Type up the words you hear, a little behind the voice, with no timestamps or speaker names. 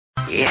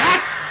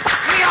Yeah.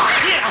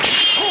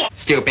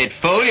 Stupid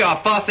fool, you're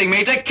forcing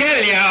me to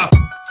kill you!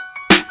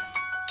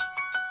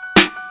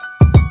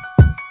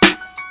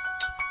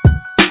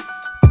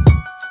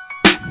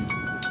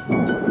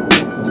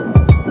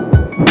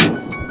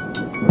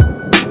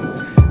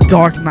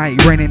 Dark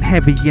night, raining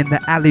heavy in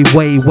the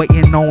alleyway,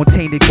 waiting on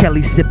Tainted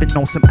Kelly, sipping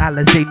on some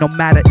Alizé. No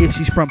matter if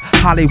she's from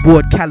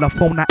Hollywood,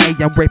 California,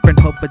 I'm raping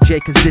her for Jay,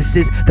 cause this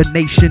is the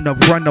nation of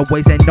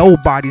runaways, and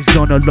nobody's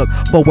gonna look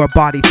for her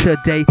body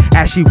today.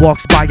 As she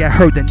walks by, I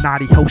heard the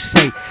naughty host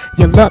say,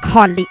 "You look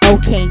hardly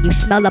okay, you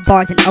smell the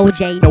bars and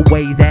OJ." No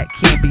way, that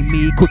can't be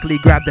me. Quickly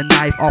grabbed the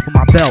knife off of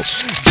my belt,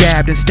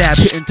 jabbed and stabbed,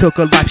 hit and took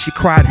her life. She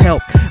cried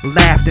help,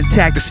 laughed and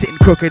tagged her, sitting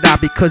crooked eye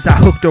because I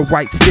hooked her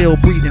right. Still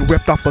breathing,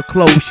 ripped off her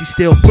clothes. She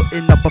still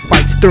putting up a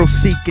fight, thrill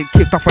seeking,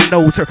 kicked off her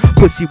nose. Her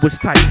pussy was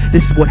tight.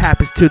 This is what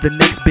happens to the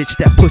next bitch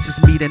that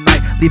pushes me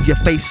tonight. Leave your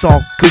face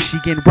all gushy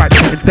and ripe,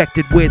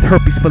 infected with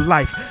herpes for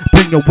life.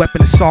 Bring your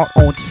weapon assault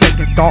on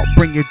second thought.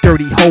 Bring your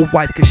dirty hoe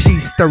wife, cause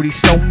she's 30,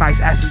 so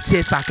nice. Ass and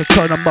tits, I could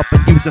cut them up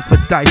and use them for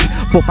dice.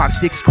 4, 5,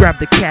 6, grab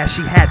the cash.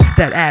 She had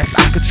that ass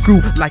I could screw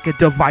like a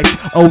device.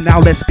 Oh, now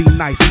let's be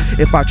nice.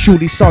 If I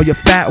truly saw your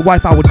fat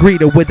wife, I would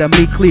greet her with a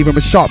meat cleaver and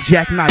a sharp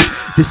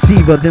jackknife.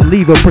 Deceive her, then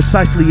leave her,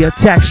 precisely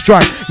attack,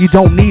 strike. You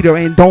don't need her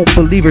and don't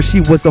believe her. She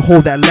was a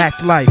hoe that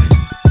lacked life.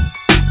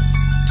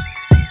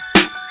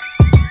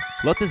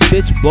 Let this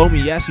bitch blow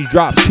me as she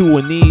drops to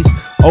her knees.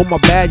 Oh my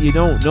bad, you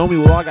don't know me,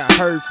 well I got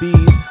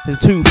herpes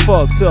and too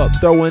fucked up,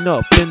 throwing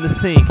up in the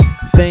sink.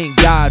 Thank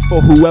God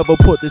for whoever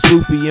put this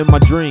roofie in my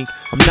drink.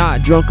 I'm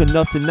not drunk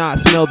enough to not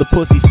smell the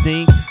pussy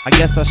stink. I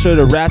guess I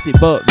should've rapped it,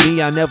 but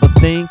me, I never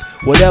think.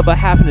 Whatever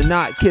happened to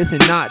not kissing,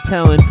 not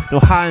telling? No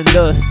hiding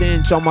the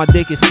stench on my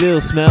dick is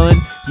still smelling.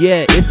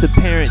 Yeah, it's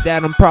apparent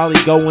that I'm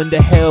probably going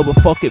to hell, but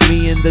fuck it,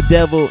 me and the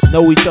devil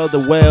know each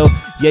other well.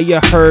 Yeah, you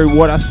heard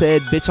what I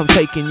said, bitch, I'm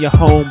taking you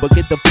home. But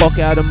get the fuck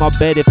out of my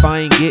bed if I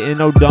ain't getting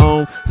no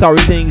dome. Sorry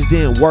things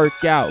didn't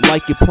work out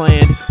like you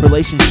planned.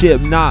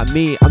 Relationship not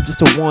me, I'm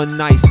just a one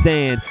night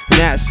stand. And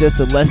that's just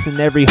a lesson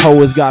every hoe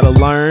has gotta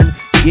learn.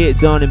 Get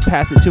done and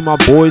pass it to my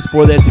boys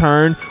for their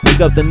turn. Wake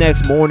up the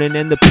next morning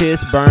and the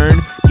piss burn.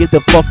 Get the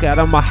fuck out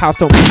of my house,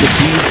 don't make the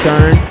be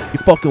stern. You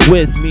fucking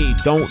with me,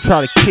 don't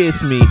try to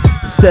kiss me.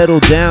 Settle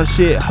down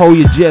shit, hoe,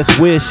 you just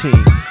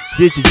wishing.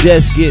 Did you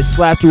just get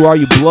slapped or are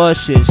you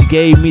blushing? She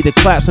gave me the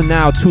clap, so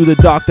now to the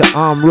doctor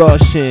I'm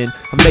rushing.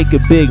 I make a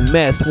big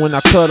mess when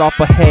I cut off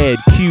her head.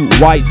 Cute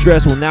white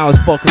dress, well now it's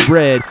fucking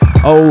red.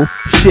 Oh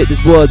shit,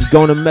 this blood's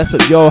gonna mess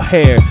up your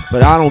hair.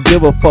 But I don't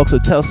give a fuck, so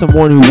tell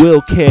someone who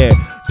will care.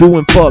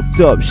 Doing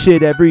fucked up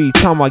shit every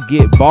time I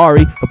get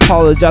barry.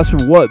 Apologize for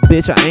what,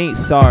 bitch, I ain't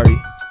sorry.